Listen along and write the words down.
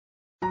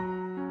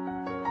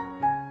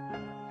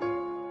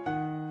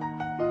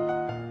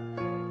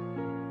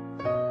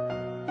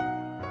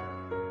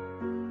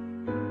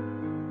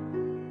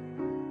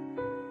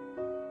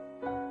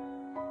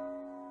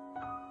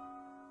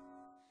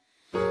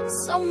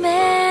So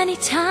many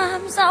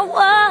times I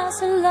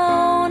was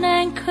alone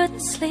and couldn't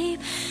sleep.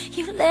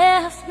 You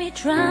left me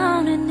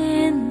drowning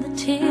in the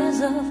tears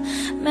of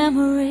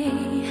memory.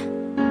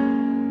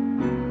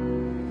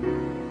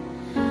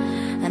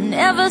 And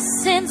ever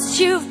since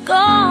you've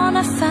gone,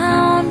 I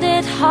found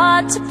it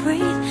hard to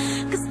breathe,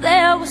 'cause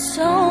there was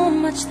so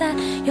much that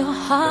your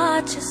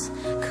heart just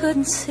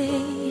couldn't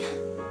see.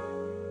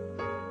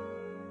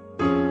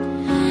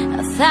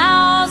 A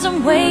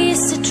thousand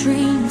wasted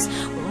dreams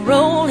were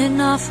rolling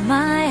off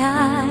my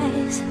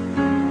eyes,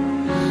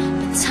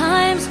 but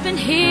time's been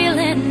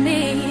healing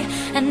me,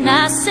 and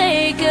I say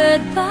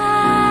goodbye.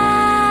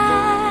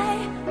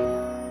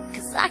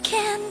 'Cause I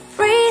can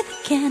breathe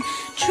again,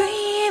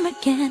 dream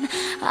again.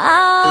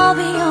 I'll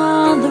be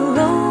on the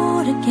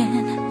road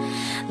again,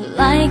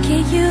 like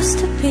it used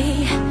to be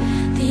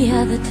the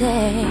other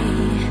day.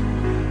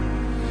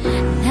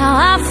 Now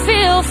I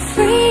feel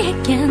free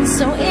again,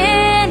 so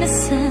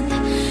innocent,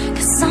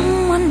 'cause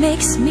someone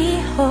makes me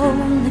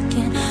whole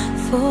again,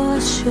 for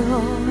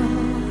sure.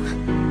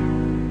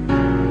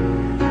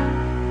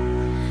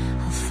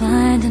 I'll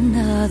find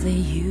another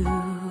you.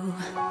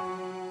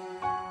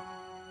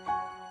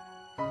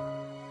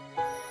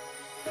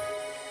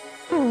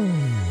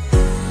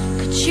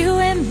 Could you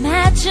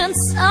imagine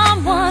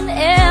someone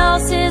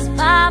else is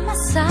by my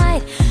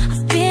side?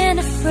 I've been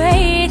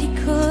afraid he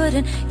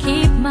couldn't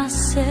keep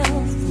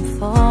myself from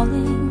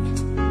falling.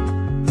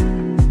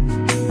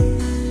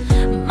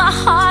 My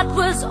heart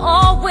was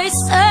always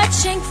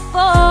searching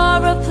for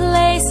a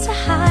place to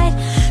hide.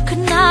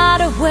 Could not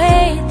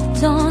await the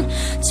dawn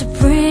to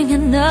bring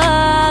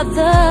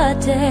another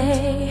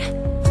day.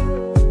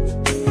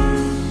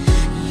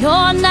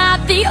 You're not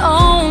the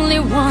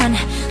only one,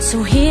 so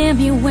hear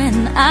me when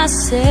I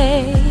say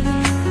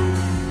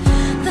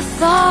the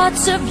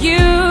thoughts of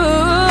you,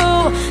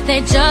 they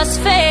just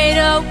fade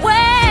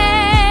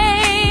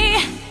away.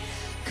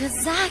 'Cause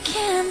I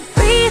can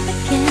breathe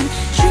again,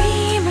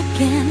 dream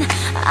again.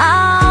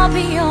 I'll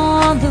be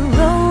on the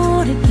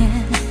road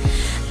again,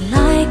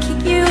 like it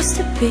used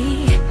to be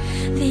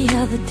the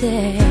other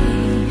day.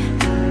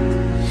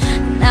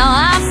 Now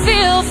I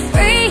feel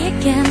free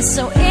again,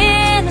 so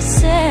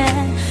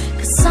innocent,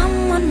 'cause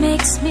someone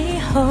makes me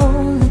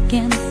whole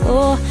again,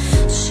 for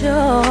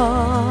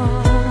sure.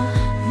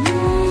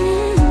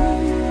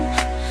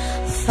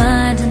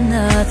 Find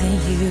another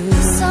you.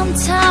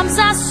 Sometimes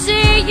I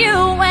see you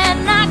when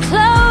I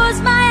close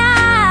my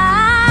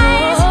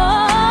eyes.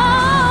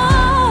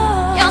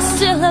 You're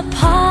still a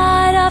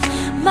part of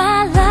my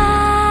life,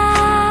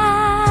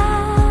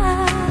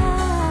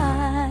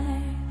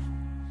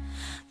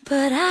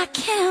 but I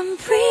can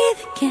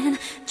breathe again,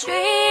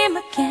 dream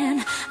again.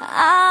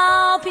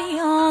 I'll be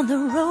on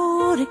the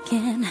road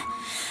again,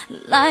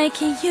 like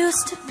it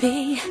used to be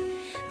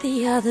the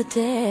other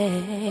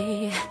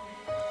day.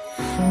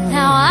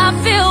 Now I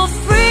feel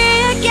free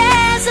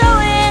again, so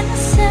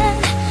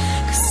innocent,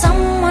 'cause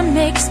someone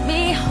makes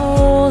me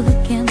whole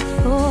again.